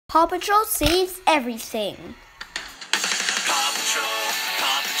Paw Patrol saves everything. Paw Patrol,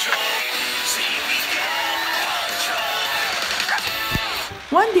 Paw Patrol, see we go, Paw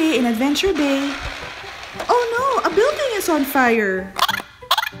Patrol. One day in Adventure Bay. Oh no, a building is on fire.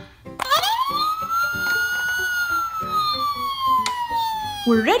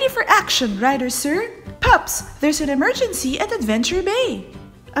 We're ready for action, Ryder sir. Pups, there's an emergency at Adventure Bay.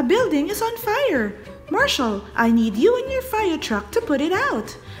 A building is on fire. Marshall, I need you and your fire truck to put it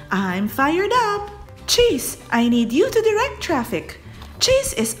out. I'm fired up. Chase, I need you to direct traffic.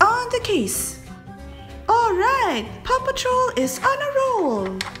 Chase is on the case. All right, Paw Patrol is on a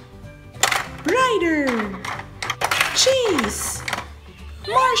roll. Ryder, Chase,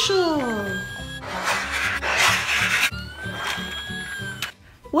 Marshall.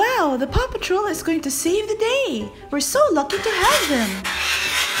 Wow, the Paw Patrol is going to save the day. We're so lucky to have them.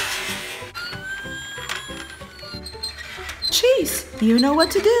 Chase, you know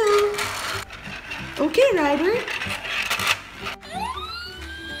what to do. Okay, Ryder.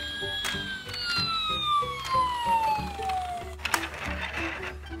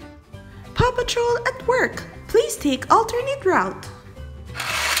 Paw Patrol at work. Please take alternate route.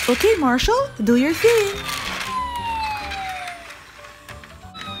 Okay, Marshall, do your thing.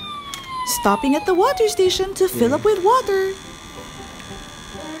 Stopping at the water station to fill up with water.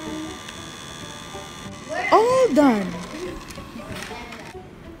 All done.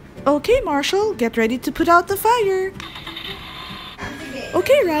 Okay, Marshall, get ready to put out the fire.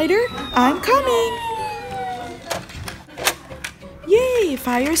 Okay, Ryder, I'm coming. Yay,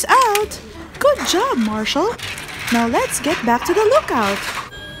 fire's out. Good job, Marshall. Now let's get back to the lookout.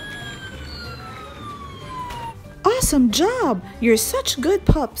 Awesome job. You're such good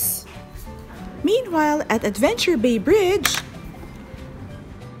pups. Meanwhile, at Adventure Bay Bridge,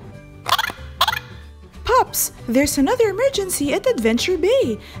 Pups, there's another emergency at Adventure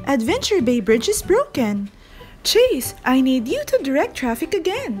Bay. Adventure Bay Bridge is broken. Chase, I need you to direct traffic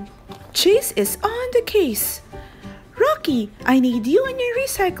again. Chase is on the case. Rocky, I need you and your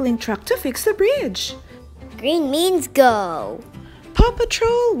recycling truck to fix the bridge. Green means go. Paw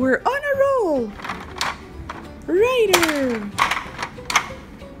Patrol, we're on a roll. Ryder,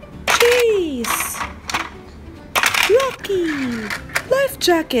 Chase, Rocky, life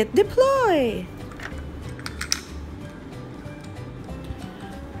jacket deploy.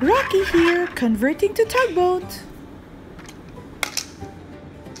 Rocky here, converting to tugboat.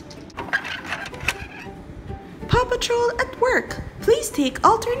 Paw Patrol at work. Please take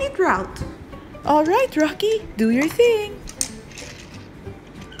alternate route. All right, Rocky, do your thing.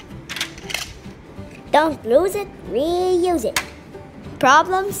 Don't lose it, reuse it.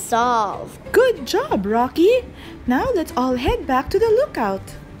 Problem solved. Good job, Rocky. Now let's all head back to the lookout.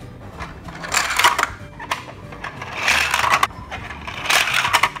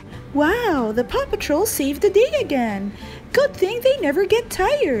 Wow, the Paw Patrol saved the day again. Good thing they never get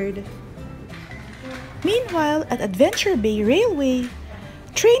tired. Meanwhile, at Adventure Bay Railway,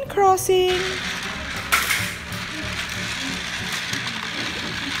 train crossing.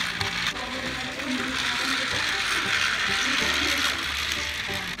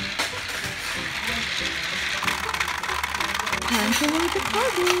 Time to load the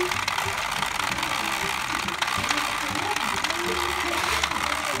cargo.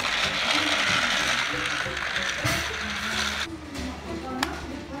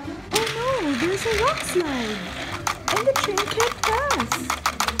 There's a rock slide, and the train can't pass.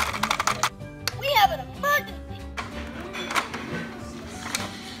 We have an emergency.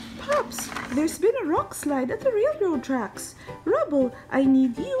 Pups, there's been a rock slide at the railroad tracks. Rubble, I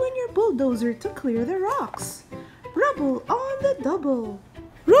need you and your bulldozer to clear the rocks. Rubble on the double.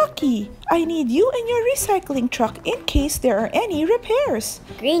 Rocky, I need you and your recycling truck in case there are any repairs.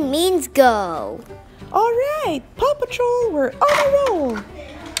 Green means go. All right, Paw Patrol, we're on a roll.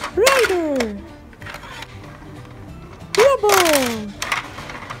 Ryder, Rubble,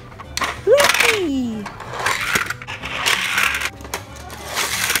 Rocky.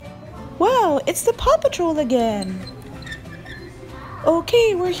 Wow, it's the Paw Patrol again.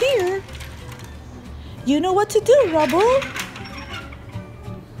 Okay, we're here. You know what to do, Rubble.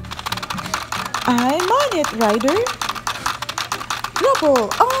 I'm on it, Ryder. Rubble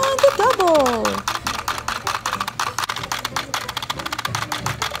on the double.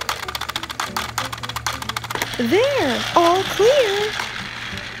 There, all clear.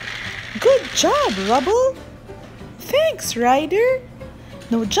 Good job, Rubble. Thanks, Ryder.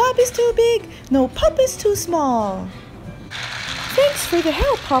 No job is too big, no pup is too small. Thanks for the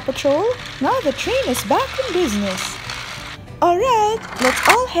help, Paw Patrol. Now the train is back in business. Alright, let's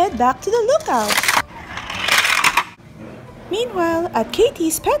all head back to the lookout. Meanwhile, at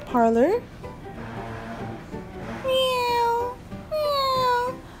Katie's pet parlor... Meow,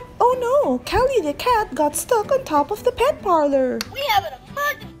 meow. Oh no, Callie the cat got stuck on top of the pet parlor. We have an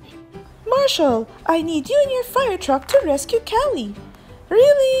emergency. Marshall, I need you and your fire truck to rescue Callie.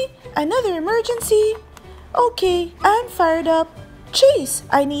 Really? Another emergency? Okay, I'm fired up. Chase,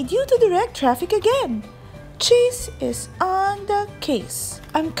 I need you to direct traffic again. Chase is on the case.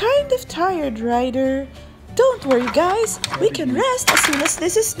 I'm kind of tired, Ryder. Don't worry, guys. We can rest as soon as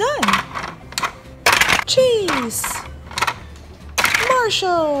this is done. Chase.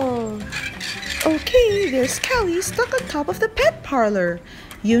 Marshall. Okay, there's Callie stuck on top of the pet parlor.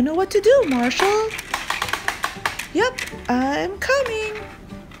 You know what to do, Marshall. Yep, I'm coming.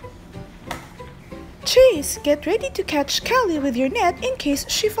 Chase, get ready to catch Callie with your net in case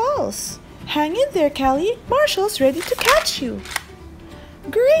she falls. Hang in there, Callie. Marshall's ready to catch you.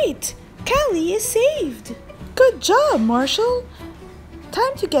 Great! Callie is saved. Good job, Marshall.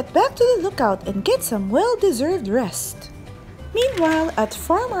 Time to get back to the lookout and get some well-deserved rest. Meanwhile, at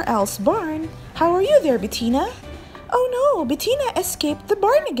Farmer Al's barn, how are you there, Bettina? Oh no, Bettina escaped the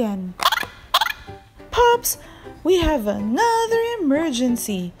barn again. Pups, we have another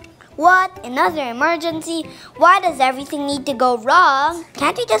emergency. What? Another emergency? Why does everything need to go wrong?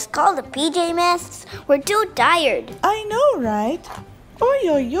 Can't you just call the PJ Masks? We're too tired. I know, right? Oy,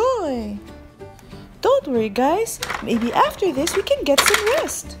 oy, oy. Don't worry, guys. Maybe after this we can get some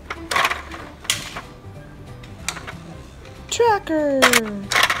rest. Tracker.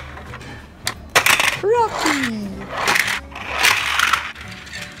 Rocky.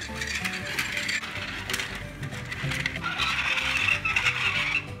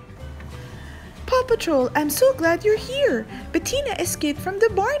 Paw Patrol, I'm so glad you're here. Bettina escaped from the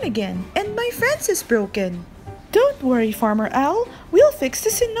barn again, and my fence is broken. Don't worry, Farmer Al. We'll fix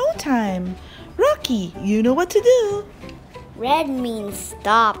this in no time. Rocky, you know what to do. Red means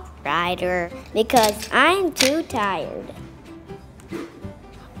stop, Ryder, because I'm too tired.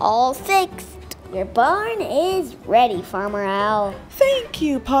 All fixed. Your barn is ready, Farmer Al. Thank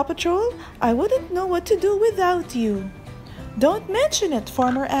you, Paw Patrol. I wouldn't know what to do without you. Don't mention it,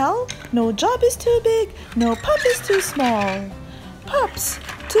 Farmer Al. No job is too big, no pup is too small. Pups,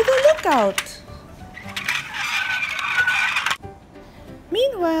 to the lookout.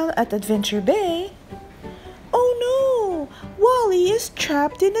 Meanwhile, at Adventure Bay... Oh no! Wally is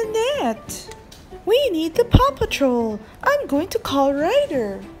trapped in a net. We need the Paw Patrol. I'm going to call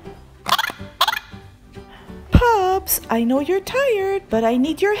Ryder. Pups, I know you're tired, but I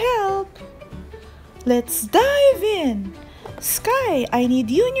need your help. Let's dive in. Sky, I need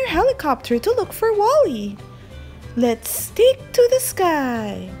you and your helicopter to look for Wally. Let's stick to the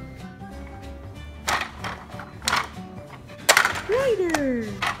sky. Ryder.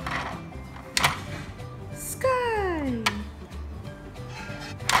 Sky.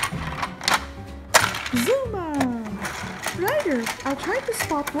 Zuma. Ryder, I'll try to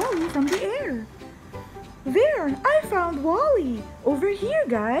spot Wally from the air. There, I found Wally. Over here,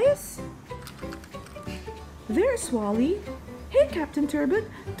 guys. There's Wally. Hey, Captain Turbot,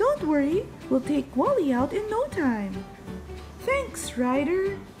 don't worry. We'll take Wally out in no time. Thanks,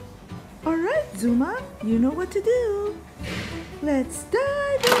 Ryder. All right, Zuma, you know what to do. Let's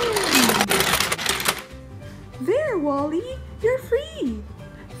dive in. There, Wally, you're free.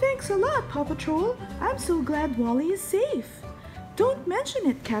 Thanks a lot, Paw Patrol. I'm so glad Wally is safe. Don't mention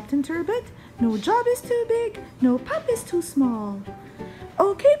it, Captain Turbot. No job is too big, no pup is too small.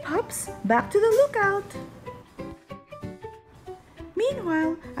 Okay, pups, back to the lookout.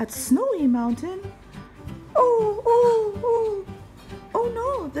 Meanwhile, at Snowy Mountain... Oh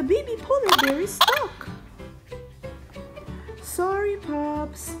no, the baby polar bear is stuck. Sorry,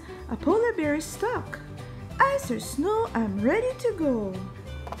 pups. A polar bear is stuck. Ice or snow, I'm ready to go.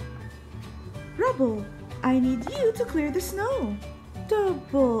 Rubble, I need you to clear the snow.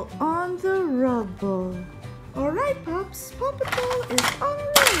 Double on the rubble. Alright, pups, Paw Patrol is on the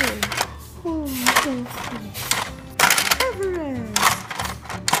way. Oh, so sweet. Everest.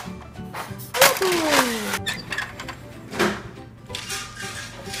 Rubble.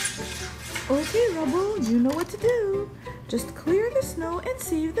 Okay, Rubble, you know what to do. Just clear the snow and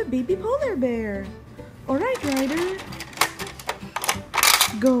save the baby polar bear. Alright, Ryder.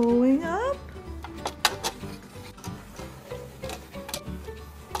 Going up.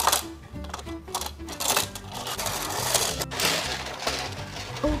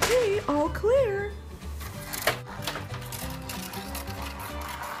 Okay, all clear.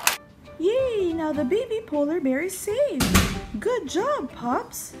 Yay, now the baby polar bear is safe. Good job,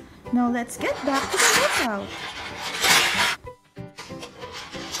 pups. Now let's get back to the lookout.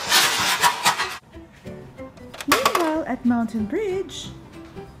 Meanwhile, at that mountain bridge.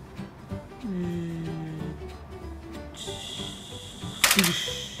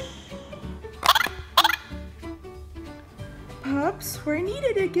 Pups, we're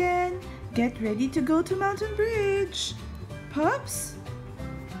needed again. Get ready to go to Mountain Bridge. Pups?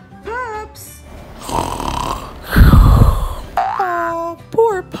 Pups? Oh,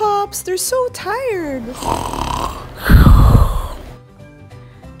 poor pups. They're so tired.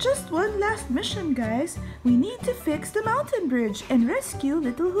 Just one last mission, guys. We need to fix the mountain bridge and rescue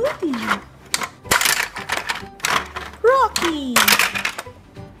little Hootie. Rocky!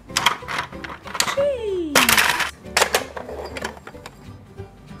 Cheese!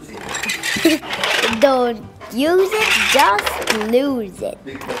 Don't use it, just lose it.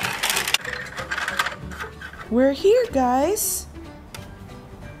 We're here, guys.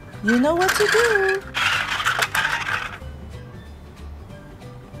 You know what to do.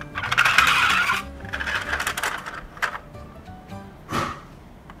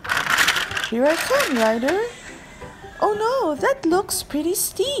 Here I come, Ryder. Oh no, that looks pretty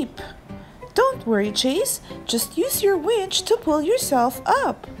steep. Don't worry, Chase. Just use your winch to pull yourself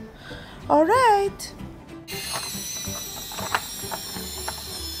up. All right.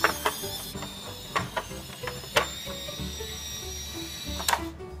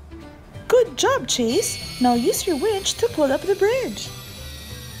 Good job, Chase. Now use your winch to pull up the bridge.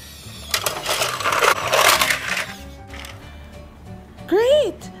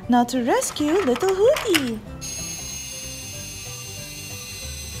 Great! Now to rescue little Hootie.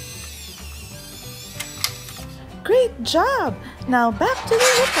 Great job! Now back to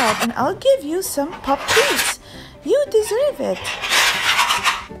the lookout and I'll give you some pup treats. You deserve it.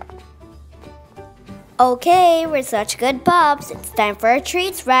 Okay, we're such good pups. It's time for our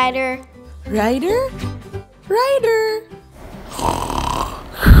treats, Ryder. Ryder? Ryder!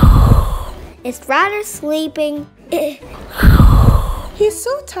 Is Ryder sleeping? He's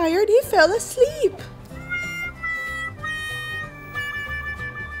so tired he fell asleep.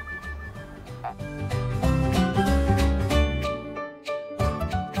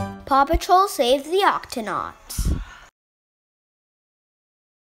 Paw Patrol saves the Octonauts.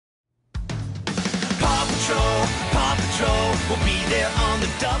 Paw Patrol, we'll be there on the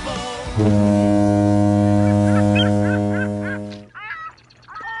double.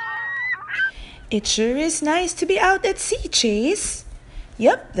 It sure is nice to be out at sea, Chase.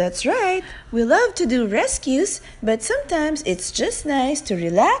 Yep, that's right. We love to do rescues, but sometimes it's just nice to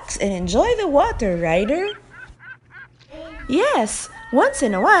relax and enjoy the water, Ryder. Yes, once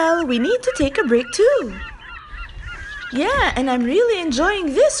in a while we need to take a break too. Yeah, and I'm really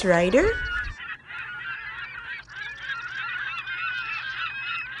enjoying this, Ryder.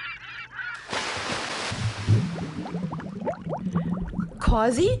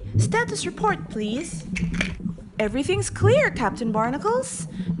 Quasi, status report, please. Everything's clear, Captain Barnacles.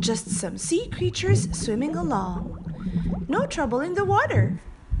 Just some sea creatures swimming along. No trouble in the water.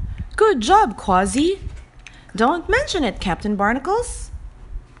 Good job, Quasi. Don't mention it, Captain Barnacles.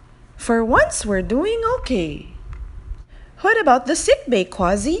 For once, we're doing okay. What about the sick bay,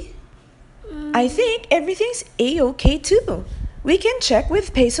 Quasi? I think everything's A-okay too. We can check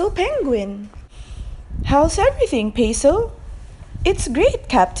with Peso Penguin. How's everything, Peso? It's great,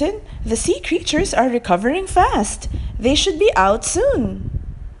 Captain. The sea creatures are recovering fast. They should be out soon.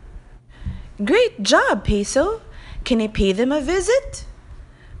 Great job, Peso. Can I pay them a visit?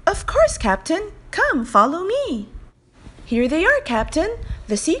 Of course, Captain. Come, follow me. Here they are, Captain.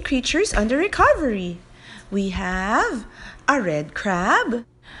 The sea creatures under recovery. We have a red crab,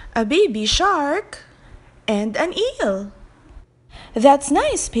 a baby shark, and an eel. That's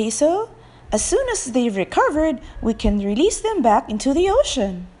nice, Peso. As soon as they've recovered, we can release them back into the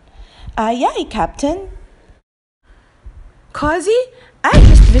ocean. Aye, aye, Captain. Quasi, I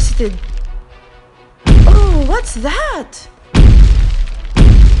just visited. Oh, what's that?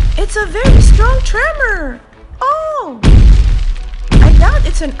 It's a very strong tremor. Oh, I doubt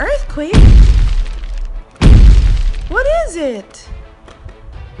it's an earthquake. What is it?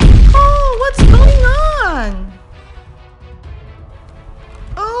 Oh, what's going on?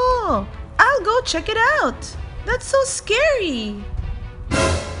 Oh, I'll go check it out. That's so scary.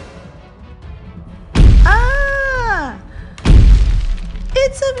 Ah!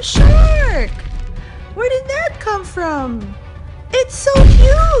 It's a shark! Where did that come from? It's so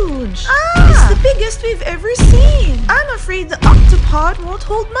huge! Ah! It's the biggest we've ever seen. I'm afraid the octopod won't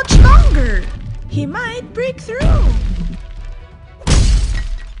hold much longer. He might break through.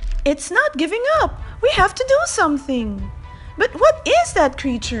 It's not giving up. We have to do something. But what is that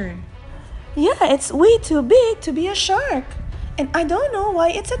creature? Yeah, it's way too big to be a shark. And I don't know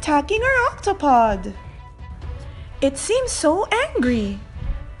why it's attacking our octopod. It seems so angry.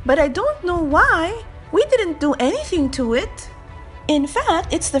 But I don't know why. We didn't do anything to it. In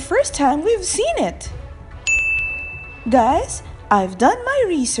fact, it's the first time we've seen it. Guys, I've done my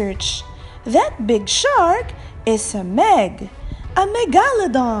research. That big shark is a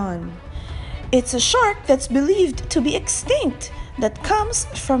megalodon. It's a shark that's believed to be extinct, that comes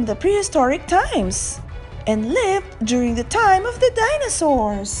from the prehistoric times and lived during the time of the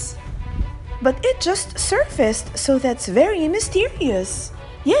dinosaurs. But it just surfaced, so that's very mysterious.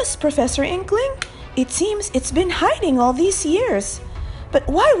 Yes, Professor Inkling, it seems it's been hiding all these years. But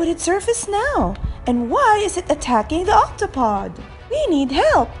why would it surface now? And why is it attacking the octopod? We need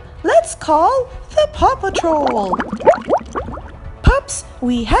help. Let's call the Paw Patrol. Pups,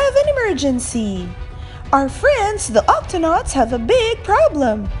 we have an emergency. Our friends, the Octonauts, have a big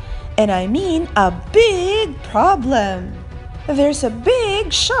problem. And I mean a big problem. There's a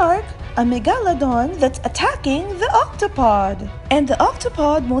big shark, a megalodon, that's attacking the octopod. And the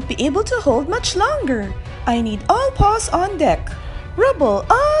octopod won't be able to hold much longer. I need all paws on deck. Rubble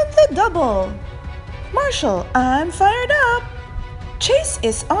on the double. Marshall, I'm fired up. Chase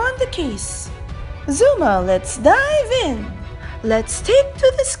is on the case. Zuma, let's dive in. Let's take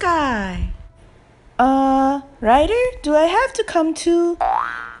to the sky. Ryder, do I have to come too?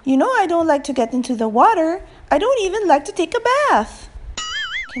 You know I don't like to get into the water. I don't even like to take a bath.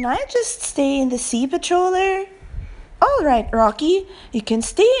 Can I just stay in the Sea Patroller? All right, Rocky, you can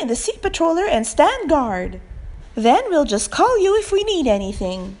stay in the Sea Patroller and stand guard. Then we'll just call you if we need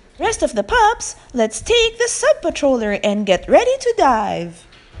anything. Rest of the pups, let's take the Sub Patroller and get ready to dive.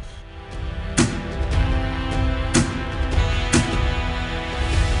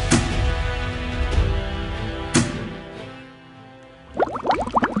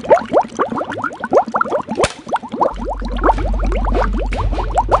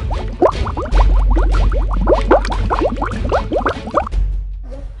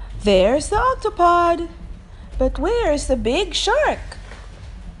 There's the octopod. But where's the big shark?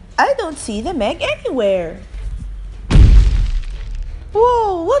 I don't see the Meg anywhere.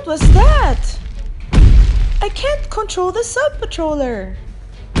 Whoa, what was that? I can't control the Sub Patroller.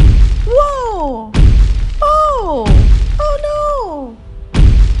 Whoa! Oh! Oh no!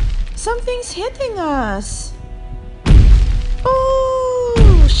 Something's hitting us.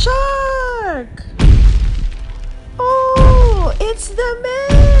 Oh! Shark! Oh! It's the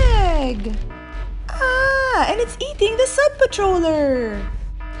Meg! Ah! And it's eating the Sub Patroller!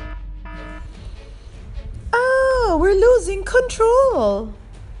 Oh! We're losing control!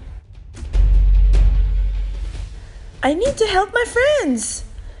 I need to help my friends!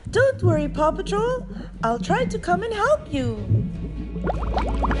 Don't worry, Paw Patrol. I'll try to come and help you.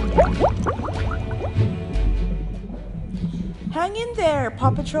 Hang in there,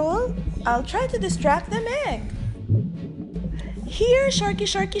 Paw Patrol. I'll try to distract the Meg. Here, Sharky,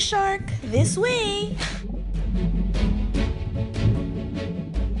 Sharky, Shark. This way.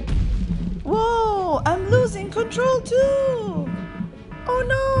 Whoa, I'm losing control too. Oh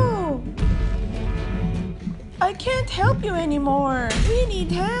no. I can't help you anymore. We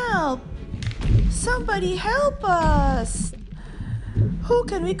need help. Somebody help us. Who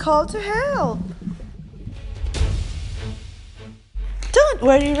can we call to help? Don't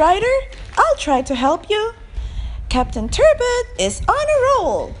worry, Ryder. I'll try to help you. Captain Turbot is on a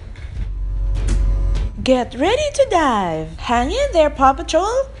roll. Get ready to dive. Hang in there, Paw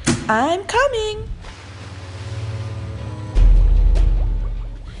Patrol. I'm coming.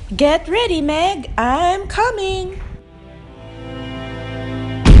 Get ready, Meg. I'm coming.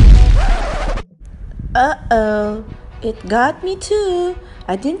 Uh-oh. It got me too.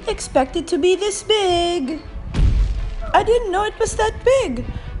 I didn't expect it to be this big. I didn't know it was that big.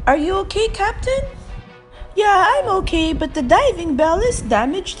 Are you okay, Captain? Yeah, I'm okay, but the diving bell is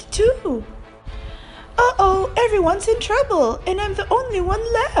damaged too. Uh-oh, everyone's in trouble, and I'm the only one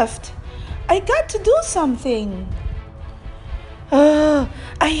left. I got to do something.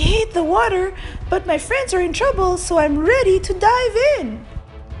 I hate the water, but my friends are in trouble, so I'm ready to dive in.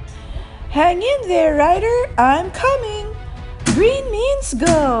 Hang in there, Ryder. I'm coming. Green means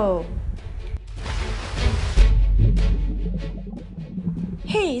go.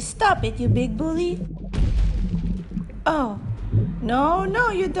 Hey, stop it, you big bully. Oh, no,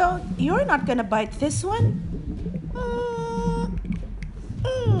 you don't. You're not gonna bite this one.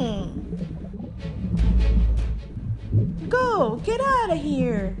 Go, get out of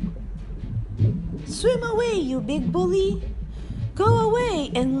here. Swim away, you big bully. Go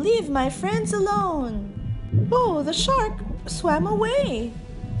away and leave my friends alone. Oh, the shark swam away.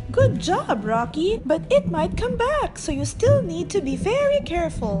 Good job, Rocky, but it might come back, so you still need to be very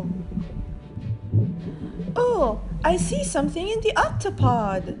careful. Oh, I see something in the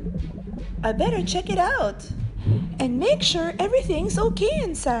octopod. I better check it out and make sure everything's okay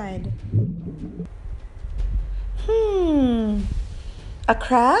inside. A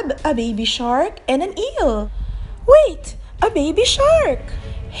crab, a baby shark, and an eel. Wait, a baby shark.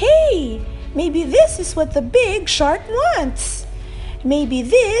 Hey, maybe this is what the big shark wants. Maybe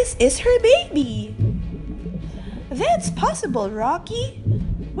this is her baby. That's possible, Rocky.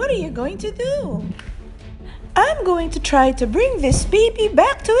 What are you going to do? I'm going to try to bring this baby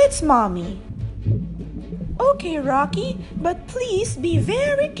back to its mommy. Okay, Rocky, but please be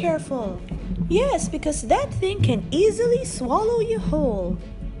very careful. Yes, because that thing can easily swallow you whole.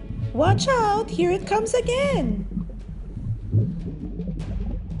 Watch out, here it comes again.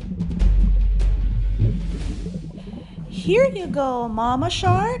 Here you go, Mama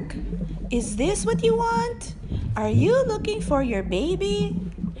Shark. Is this what you want? Are you looking for your baby?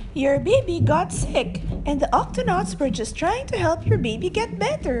 Your baby got sick, and the Octonauts were just trying to help your baby get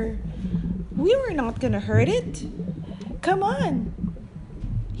better. We were not gonna hurt it. Come on.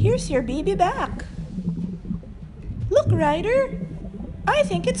 Here's your baby back. Look, Ryder. I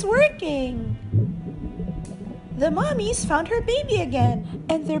think it's working. The mommies found her baby again,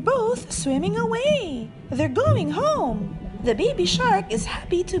 and they're both swimming away. They're going home. The baby shark is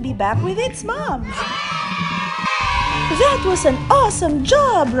happy to be back with its mom. That was an awesome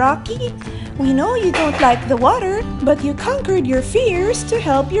job, Rocky. We know you don't like the water, but you conquered your fears to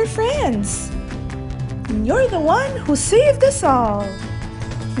help your friends. And you're the one who saved us all.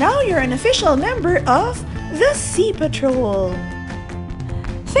 Now you're an official member of the Sea Patrol.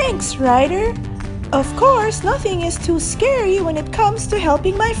 Thanks, Ryder. Of course, nothing is too scary when it comes to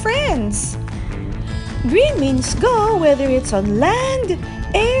helping my friends. Green means go, whether it's on land,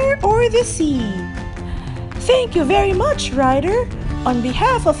 air, or the sea. Thank you very much, Ryder. On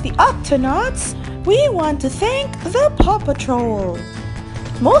behalf of the Octonauts, we want to thank the Paw Patrol.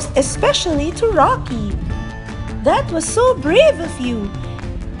 Most especially to Rocky. That was so brave of you.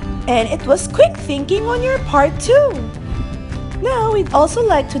 And it was quick thinking on your part too. Now we'd also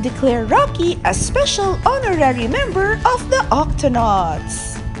like to declare Rocky a special honorary member of the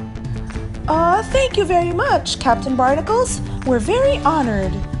Octonauts. Thank you very much, Captain Barnacles. We're very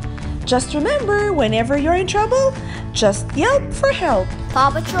honored. Just remember, whenever you're in trouble, just yelp for help.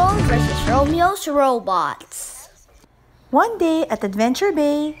 Paw Patrol versus Romeo's robots. One day at Adventure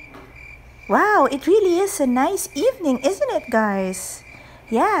Bay. Wow, it really is a nice evening, isn't it, guys?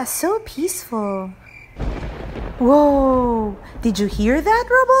 Yeah, so peaceful. Whoa, did you hear that,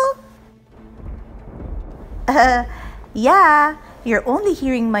 Rubble? Yeah, you're only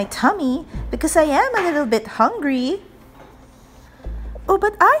hearing my tummy because I am a little bit hungry. Oh,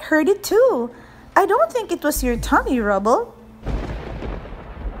 but I heard it too. I don't think it was your tummy, Rubble.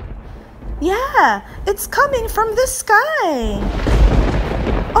 Yeah, it's coming from the sky.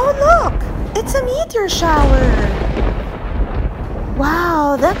 Oh, look, it's a meteor shower.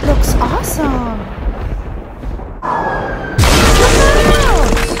 Wow, that looks awesome. Look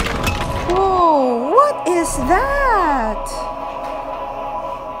out! Whoa, what is that?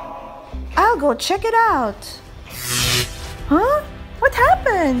 I'll go check it out. Huh? What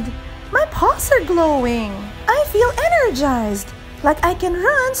happened? My paws are glowing. I feel energized, like I can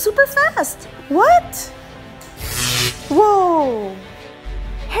run super fast. What? Whoa!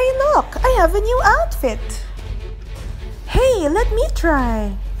 Hey, look, I have a new outfit. Hey, let me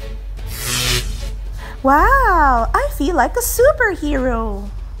try. Wow, I feel like a superhero.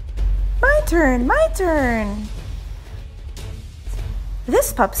 My turn, my turn.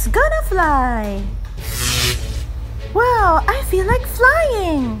 This pup's gonna fly. Wow, I feel like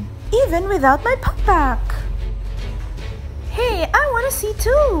flying, even without my pup pack. Hey, I wanna see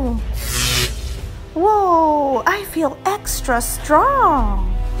too. Whoa, I feel extra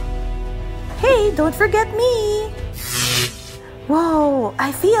strong. Hey, don't forget me. Whoa,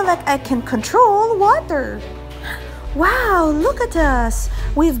 I feel like I can control water. Wow, look at us.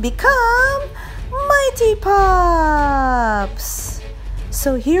 We've become Mighty Pups.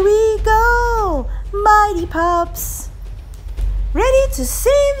 So here we go, Mighty Pups. Ready to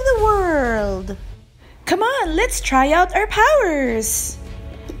save the world. Come on, let's try out our powers.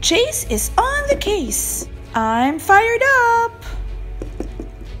 Chase is on the case. I'm fired up.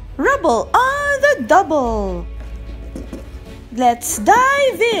 Rubble on the double. Let's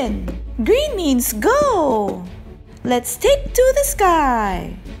dive in. Green means go. Let's take to the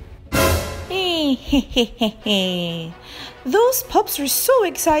sky. Those pups were so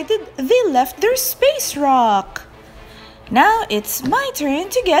excited they left their space rock. Now it's my turn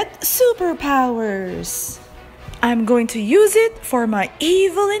to get superpowers. I'm going to use it for my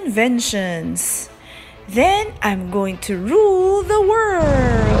evil inventions. Then I'm going to rule the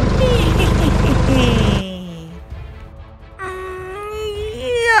world.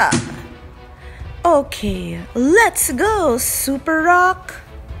 Yeah. Okay, let's go, Super Rock.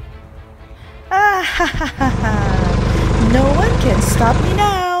 Ah, ha, ha, ha, ha. No one can stop me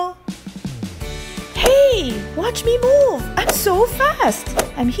now. Hey, watch me move. I'm so fast.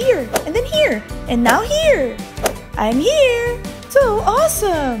 I'm here, and then here, and now here. I'm here. So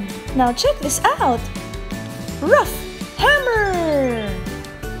awesome. Now check this out. Rough hammer.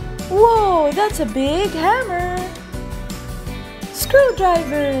 Whoa, that's a big hammer.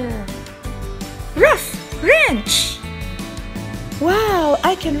 Screwdriver. Rough wrench. Wow,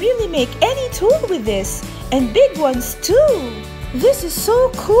 I can really make any tool with this, and big ones too. This is so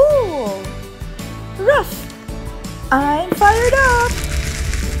cool. Rough. I'm fired up.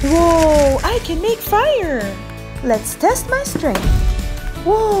 Whoa, I can make fire. Let's test my strength.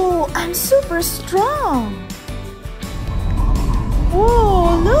 Whoa, I'm super strong.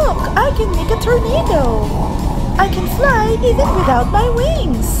 Whoa, look, I can make a tornado. I can fly even without my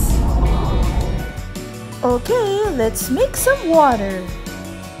wings. Okay, let's make some water.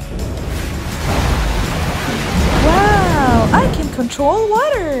 Wow, I can control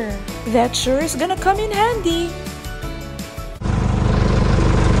water. That sure is gonna come in handy.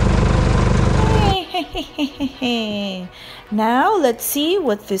 Now let's see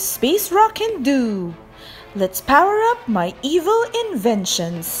what this space rock can do. Let's power up my evil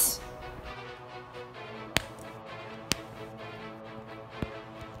inventions.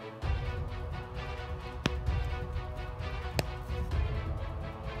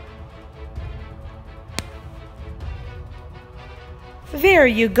 There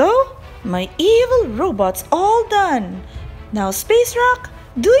you go. My evil robot's all done. Now, Space Rock,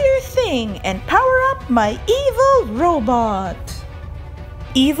 do your thing and power up my evil robot.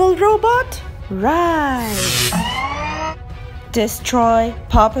 Evil robot, rise. Destroy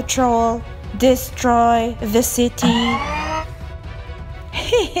Paw Patrol. Destroy the city.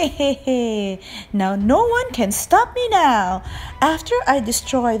 Hehehe. Now no one can stop me now. After I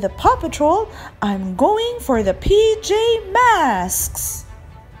destroy the Paw Patrol, I'm going for the PJ Masks.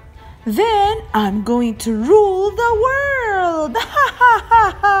 Then I'm going to rule the world. Ha ha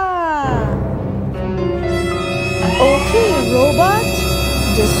ha ha. Okay, robot,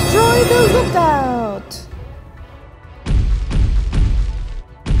 destroy the lookout.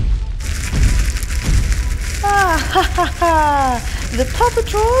 Ah ha ha ha. The Paw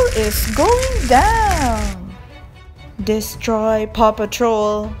Patrol is going down. Destroy Paw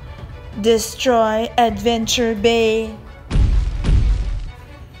Patrol. Destroy Adventure Bay.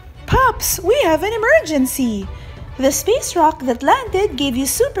 Pops, we have an emergency. The space rock that landed gave you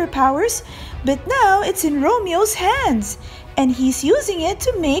superpowers, but now it's in Romeo's hands, and he's using it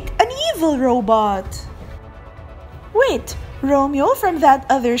to make an evil robot. Wait, Romeo from that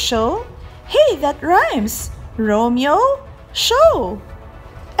other show? Hey, that rhymes. Romeo? Show!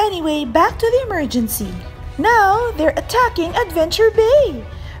 Anyway, back to the emergency. Now they're attacking Adventure Bay.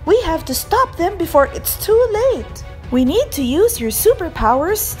 We have to stop them before it's too late. We need to use your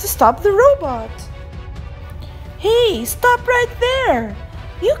superpowers to stop the robot. Hey, stop right there!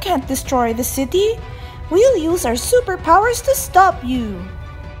 You can't destroy the city. We'll use our superpowers to stop you.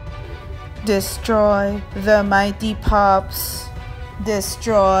 Destroy the mighty Pops.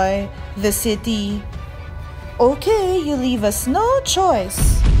 Destroy the city. Okay, you leave us no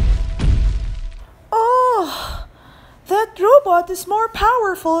choice. Oh, that robot is more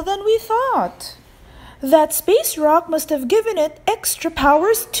powerful than we thought. That space rock must have given it extra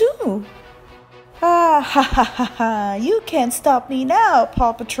powers too. Ah ha ha ha ha, you can't stop me now,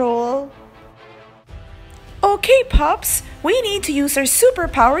 Paw Patrol. Okay, Pops, we need to use our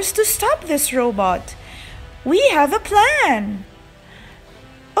superpowers to stop this robot. We have a plan.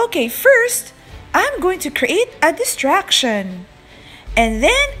 Okay, first, I'm going to create a distraction. And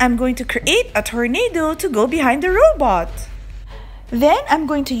then I'm going to create a tornado to go behind the robot. Then I'm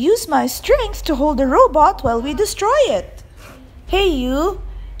going to use my strength to hold the robot while we destroy it. Hey you,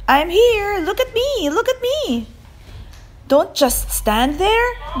 I'm here, look at me, look at me. Don't just stand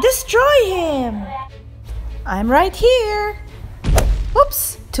there, destroy him. I'm right here.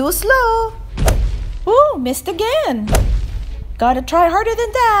 Oops, too slow. Ooh, missed again. Gotta try harder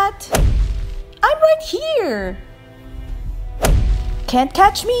than that. I'm right here. Can't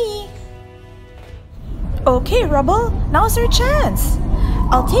catch me. Okay, Rubble, now's our chance.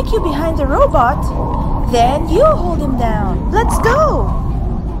 I'll take you behind the robot, then you hold him down. Let's go.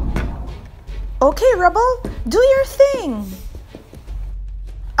 Okay, Rubble, do your thing.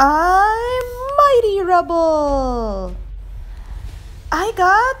 I'm Mighty Rubble. I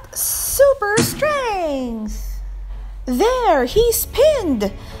got super strength. There, he's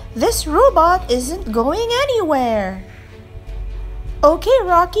pinned. This robot isn't going anywhere. Okay,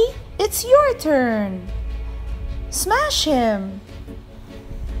 Rocky, it's your turn. Smash him.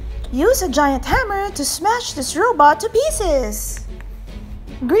 Use a giant hammer to smash this robot to pieces.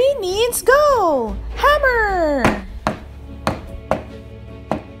 Green means go. Hammer.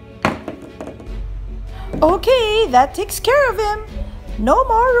 Okay, that takes care of him. No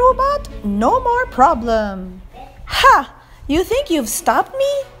more robot, no more problem. Ha! You think you've stopped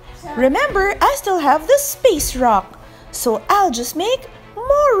me? Remember, I still have the space rock, so I'll just make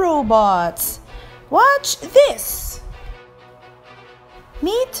more robots. Watch this.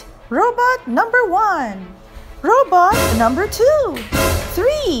 Meet robot number 1, robot number 2,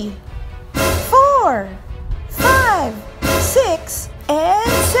 3, 4, 5, 6,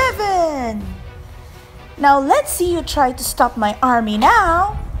 and 7. Now let's see you try to stop my army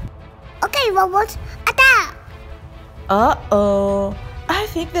now. Okay, robots, attack! Uh-oh. I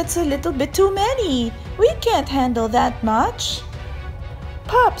think that's a little bit too many. We can't handle that much.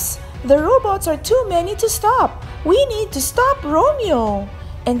 Pups, the robots are too many to stop. We need to stop Romeo.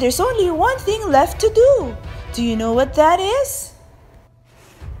 And there's only one thing left to do. Do you know what that is?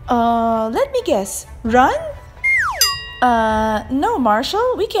 Let me guess. Run? No,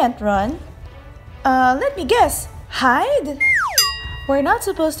 Marshall, we can't run. Let me guess. Hide? We're not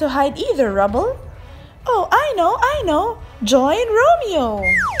supposed to hide either, Rubble. Oh, I know. Join Romeo.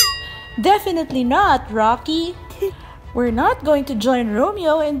 Definitely not, Rocky. We're not going to join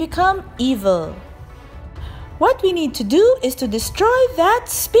Romeo and become evil. What we need to do is to destroy that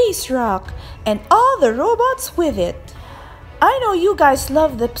space rock and all the robots with it. I know you guys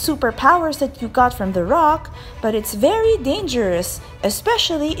love the superpowers that you got from the rock, but it's very dangerous,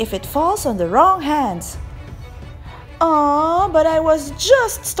 especially if it falls on the wrong hands. Aw, but I was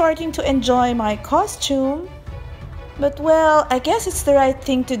just starting to enjoy my costume. But well, I guess it's the right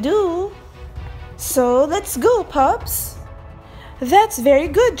thing to do. So let's go, pups. That's very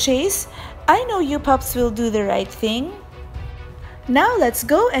good, Chase. I know you pups will do the right thing. Now let's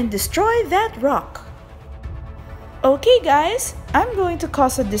go and destroy that rock. Okay guys, I'm going to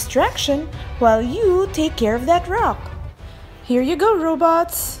cause a distraction while you take care of that rock. Here you go,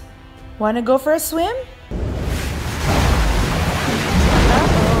 robots. Wanna go for a swim?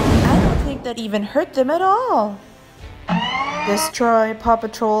 Uh-oh, I don't think that even hurt them at all. Destroy Paw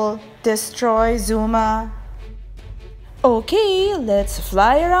Patrol, destroy Zuma. Okay, let's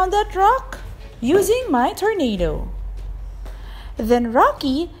fly around that rock using my tornado. Then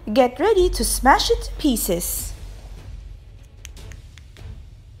Rocky, get ready to smash it to pieces.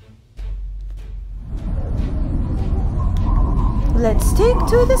 Let's take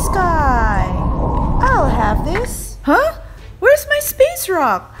to the sky. I'll have this. Huh? Where's my space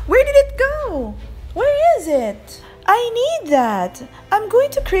rock? Where did it go? Where is it? I need that. I'm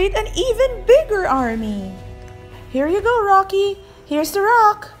going to create an even bigger army. Here you go, Rocky. Here's the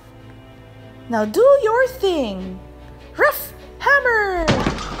rock. Now do your thing. Ruff! Hammer!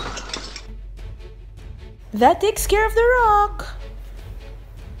 That takes care of the rock.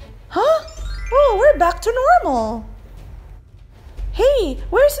 Huh? Oh, we're back to normal. Hey,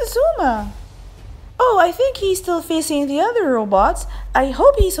 where's Azuma? Oh, I think he's still facing the other robots. I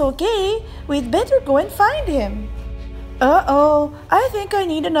hope he's okay. We'd better go and find him. Uh-oh, I think I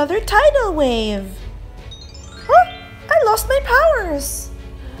need another tidal wave. Huh? I lost my powers.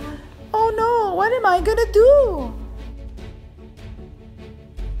 Oh no, what am I gonna do?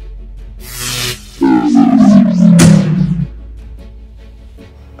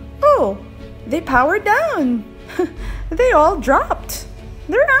 Oh, they powered down. They all dropped.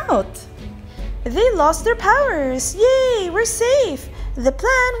 They're out. They lost their powers. Yay, we're safe. The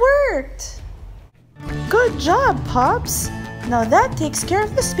plan worked. Good job, Pops. Now that takes care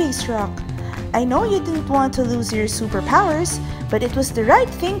of the space rock. I know you didn't want to lose your superpowers, but it was the right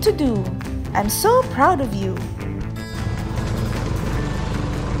thing to do. I'm so proud of you.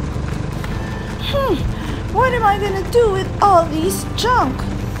 What am I gonna do with all these junk?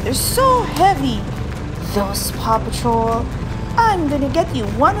 They're so heavy. Those Paw Patrol. I'm gonna get you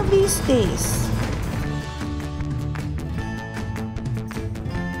one of these days.